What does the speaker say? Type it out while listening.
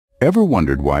Ever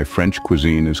wondered why French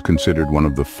cuisine is considered one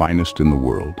of the finest in the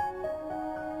world?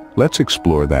 Let's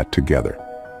explore that together.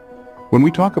 When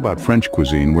we talk about French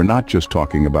cuisine, we're not just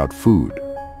talking about food.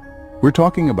 We're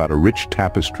talking about a rich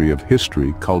tapestry of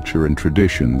history, culture, and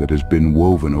tradition that has been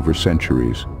woven over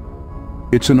centuries.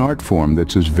 It's an art form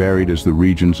that's as varied as the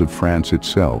regions of France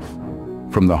itself.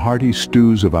 From the hearty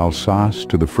stews of Alsace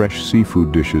to the fresh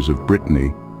seafood dishes of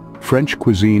Brittany, French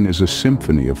cuisine is a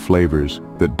symphony of flavors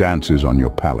that dances on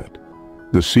your palate.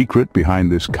 The secret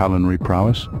behind this culinary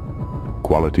prowess?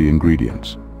 Quality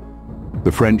ingredients.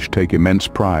 The French take immense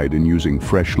pride in using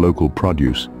fresh local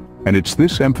produce, and it's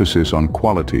this emphasis on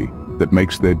quality that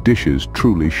makes their dishes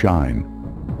truly shine.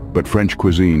 But French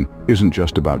cuisine isn't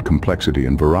just about complexity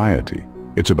and variety.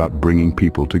 It's about bringing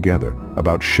people together,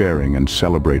 about sharing and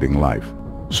celebrating life.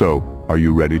 So, are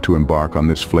you ready to embark on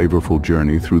this flavorful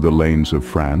journey through the lanes of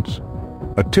France?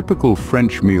 A typical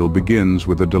French meal begins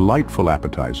with a delightful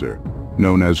appetizer,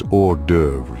 known as hors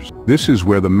d'oeuvres. This is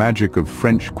where the magic of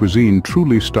French cuisine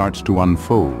truly starts to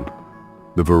unfold.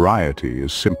 The variety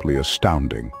is simply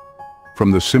astounding.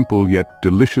 From the simple yet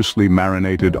deliciously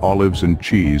marinated olives and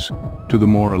cheese to the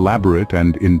more elaborate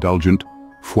and indulgent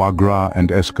foie gras and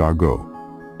escargot.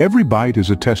 Every bite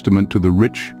is a testament to the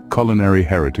rich culinary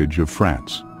heritage of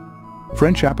France.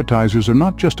 French appetizers are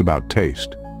not just about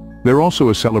taste. They're also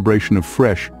a celebration of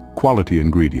fresh, quality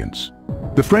ingredients.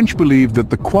 The French believe that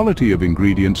the quality of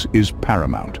ingredients is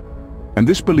paramount, and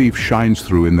this belief shines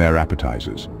through in their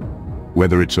appetizers.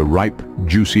 Whether it's a ripe,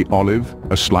 juicy olive,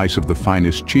 a slice of the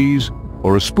finest cheese,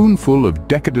 or a spoonful of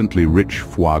decadently rich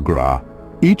foie gras,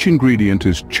 each ingredient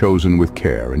is chosen with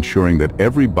care, ensuring that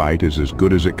every bite is as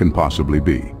good as it can possibly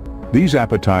be. These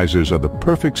appetizers are the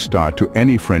perfect start to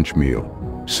any French meal,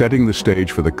 setting the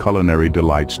stage for the culinary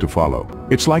delights to follow.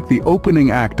 It's like the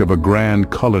opening act of a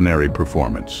grand culinary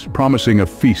performance, promising a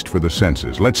feast for the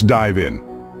senses. Let's dive in.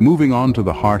 Moving on to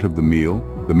the heart of the meal,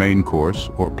 the main course,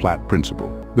 or plat principal.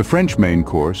 The French main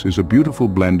course is a beautiful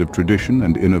blend of tradition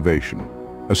and innovation,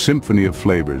 a symphony of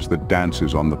flavors that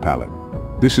dances on the palate.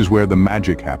 This is where the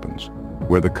magic happens,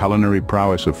 where the culinary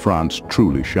prowess of France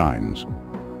truly shines.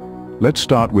 Let's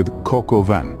start with coq au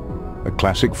vin, a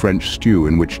classic French stew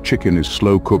in which chicken is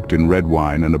slow-cooked in red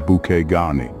wine and a bouquet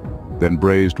garni, then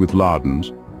braised with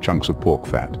lardons, chunks of pork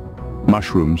fat,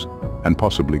 mushrooms, and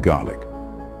possibly garlic.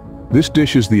 This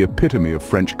dish is the epitome of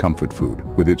French comfort food,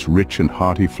 with its rich and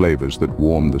hearty flavors that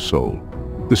warm the soul.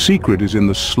 The secret is in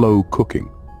the slow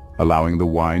cooking, allowing the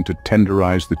wine to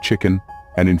tenderize the chicken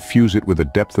and infuse it with a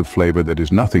depth of flavor that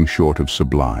is nothing short of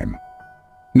sublime.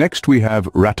 Next we have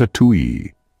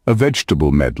ratatouille, a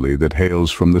vegetable medley that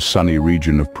hails from the sunny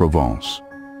region of Provence.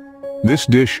 This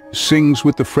dish sings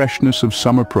with the freshness of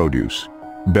summer produce,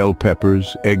 bell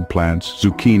peppers, eggplants,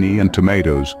 zucchini, and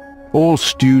tomatoes, all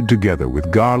stewed together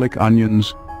with garlic,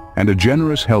 onions, and a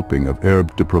generous helping of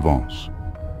herbes de Provence.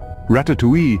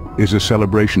 Ratatouille is a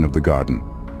celebration of the garden,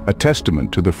 a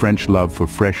testament to the French love for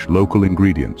fresh local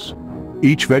ingredients.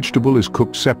 Each vegetable is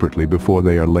cooked separately before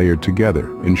they are layered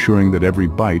together, ensuring that every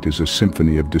bite is a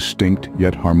symphony of distinct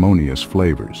yet harmonious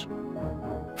flavors.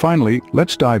 Finally,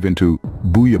 let's dive into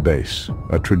bouillabaisse,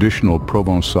 a traditional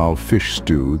Provençal fish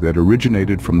stew that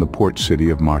originated from the port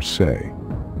city of Marseille.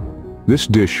 This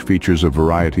dish features a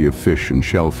variety of fish and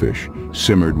shellfish,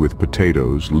 simmered with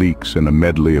potatoes, leeks, and a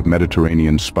medley of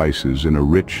Mediterranean spices in a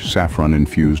rich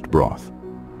saffron-infused broth.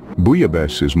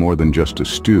 Bouillabaisse is more than just a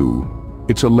stew.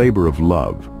 It's a labor of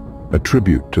love, a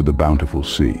tribute to the bountiful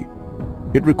sea.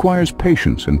 It requires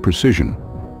patience and precision,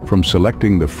 from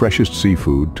selecting the freshest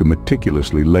seafood to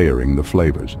meticulously layering the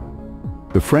flavors.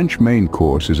 The French main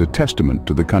course is a testament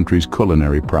to the country's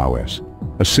culinary prowess,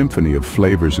 a symphony of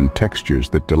flavors and textures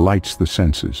that delights the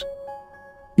senses.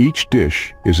 Each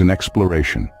dish is an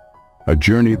exploration, a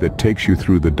journey that takes you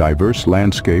through the diverse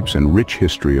landscapes and rich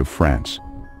history of France.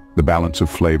 The balance of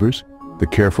flavors, the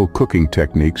careful cooking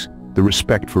techniques, the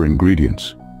respect for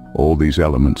ingredients, all these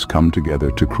elements come together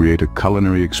to create a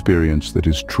culinary experience that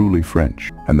is truly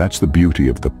French. And that's the beauty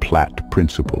of the plat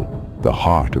principle, the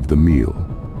heart of the meal.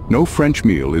 No French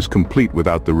meal is complete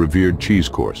without the revered cheese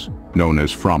course, known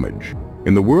as fromage.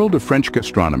 In the world of French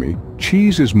gastronomy,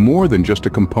 cheese is more than just a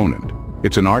component.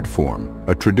 It's an art form,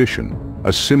 a tradition,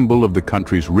 a symbol of the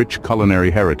country's rich culinary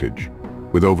heritage.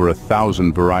 With over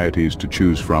 1,000 varieties to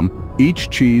choose from, each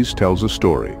cheese tells a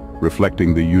story,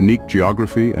 reflecting the unique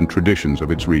geography and traditions of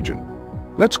its region.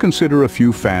 Let's consider a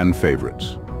few fan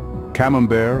favorites.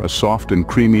 Camembert, a soft and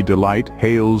creamy delight,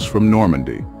 hails from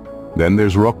Normandy. Then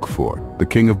there's Roquefort, the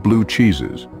king of blue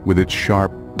cheeses, with its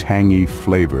sharp, tangy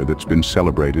flavor that's been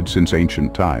celebrated since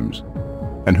ancient times.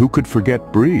 And who could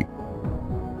forget Brie?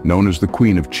 Known as the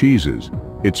Queen of Cheeses,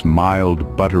 Its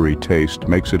mild, buttery taste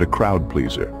makes it a crowd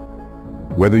pleaser.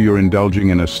 Whether you're indulging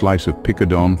in a slice of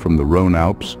picadon from the Rhône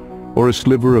Alps or a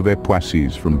sliver of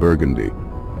époisses from Burgundy,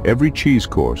 every cheese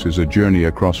course is a journey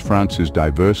across France's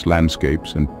diverse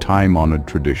landscapes and time-honored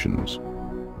traditions.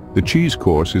 The cheese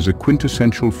course is a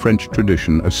quintessential French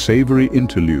tradition, a savory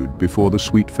interlude before the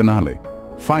sweet finale.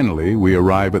 Finally, we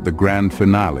arrive at the grand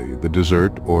finale, the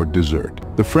dessert or dessert.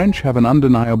 The French have an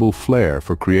undeniable flair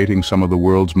for creating some of the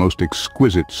world's most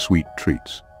exquisite sweet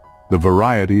treats. The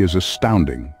variety is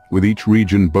astounding, with each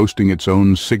region boasting its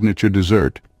own signature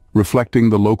dessert, reflecting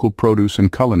the local produce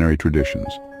and culinary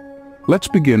traditions. Let's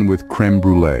begin with crème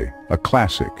brûlée, a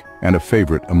classic and a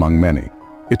favorite among many.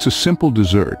 It's a simple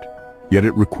dessert, yet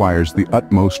it requires the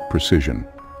utmost precision.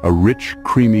 A rich,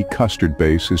 creamy custard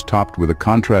base is topped with a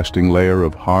contrasting layer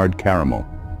of hard caramel,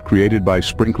 created by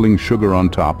sprinkling sugar on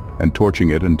top and torching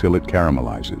it until it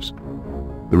caramelizes.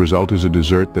 The result is a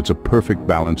dessert that's a perfect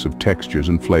balance of textures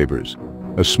and flavors,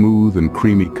 a smooth and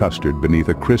creamy custard beneath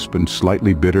a crisp and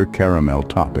slightly bitter caramel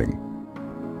topping.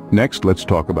 Next, let's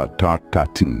talk about tarte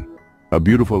tatin. A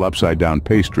beautiful upside-down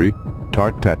pastry,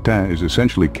 tarte tatin is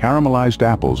essentially caramelized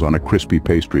apples on a crispy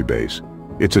pastry base.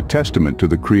 It's a testament to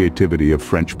the creativity of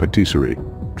French patisserie,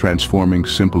 transforming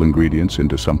simple ingredients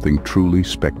into something truly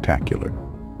spectacular.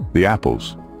 The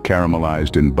apples,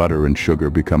 caramelized in butter and sugar,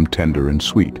 become tender and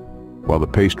sweet, while the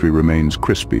pastry remains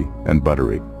crispy and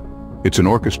buttery. It's an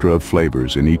orchestra of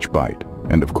flavors in each bite,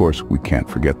 and of course we can't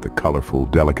forget the colorful,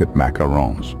 delicate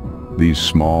macarons. These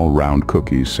small, round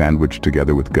cookies sandwiched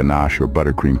together with ganache or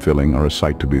buttercream filling are a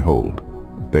sight to behold.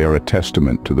 They are a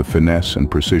testament to the finesse and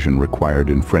precision required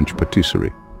in French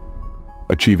patisserie.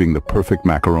 Achieving the perfect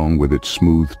macaron with its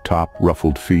smooth top,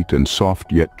 ruffled feet, and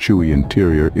soft yet chewy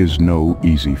interior is no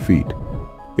easy feat.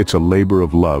 It's a labor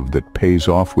of love that pays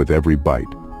off with every bite.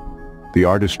 The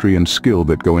artistry and skill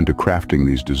that go into crafting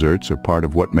these desserts are part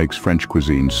of what makes French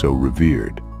cuisine so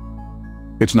revered.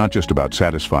 It's not just about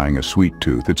satisfying a sweet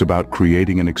tooth, it's about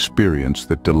creating an experience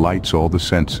that delights all the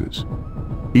senses.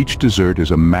 Each dessert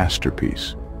is a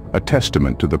masterpiece, a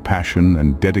testament to the passion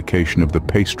and dedication of the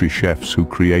pastry chefs who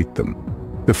create them.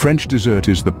 The French dessert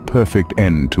is the perfect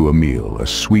end to a meal, a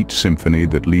sweet symphony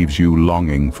that leaves you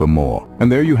longing for more.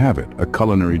 And there you have it, a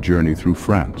culinary journey through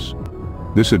France.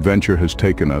 This adventure has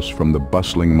taken us from the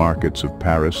bustling markets of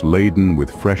Paris laden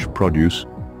with fresh produce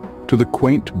to the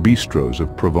quaint bistros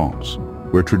of Provence,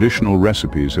 where traditional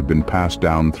recipes have been passed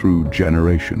down through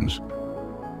generations.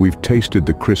 We've tasted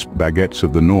the crisp baguettes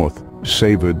of the north,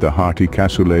 savored the hearty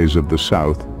cassoulets of the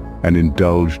south, and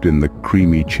indulged in the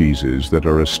creamy cheeses that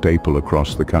are a staple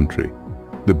across the country.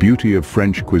 The beauty of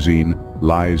French cuisine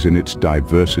lies in its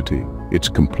diversity, its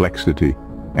complexity,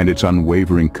 and its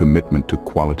unwavering commitment to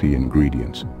quality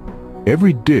ingredients.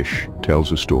 Every dish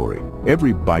tells a story.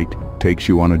 Every bite takes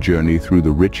you on a journey through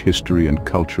the rich history and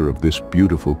culture of this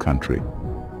beautiful country.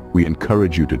 We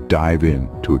encourage you to dive in,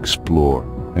 to explore,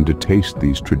 and to taste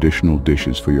these traditional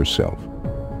dishes for yourself.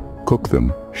 Cook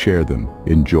them, share them,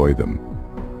 enjoy them.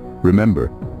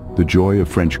 Remember, the joy of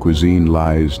French cuisine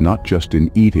lies not just in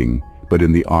eating, but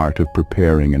in the art of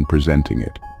preparing and presenting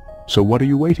it. So what are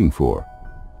you waiting for?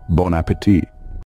 Bon appétit!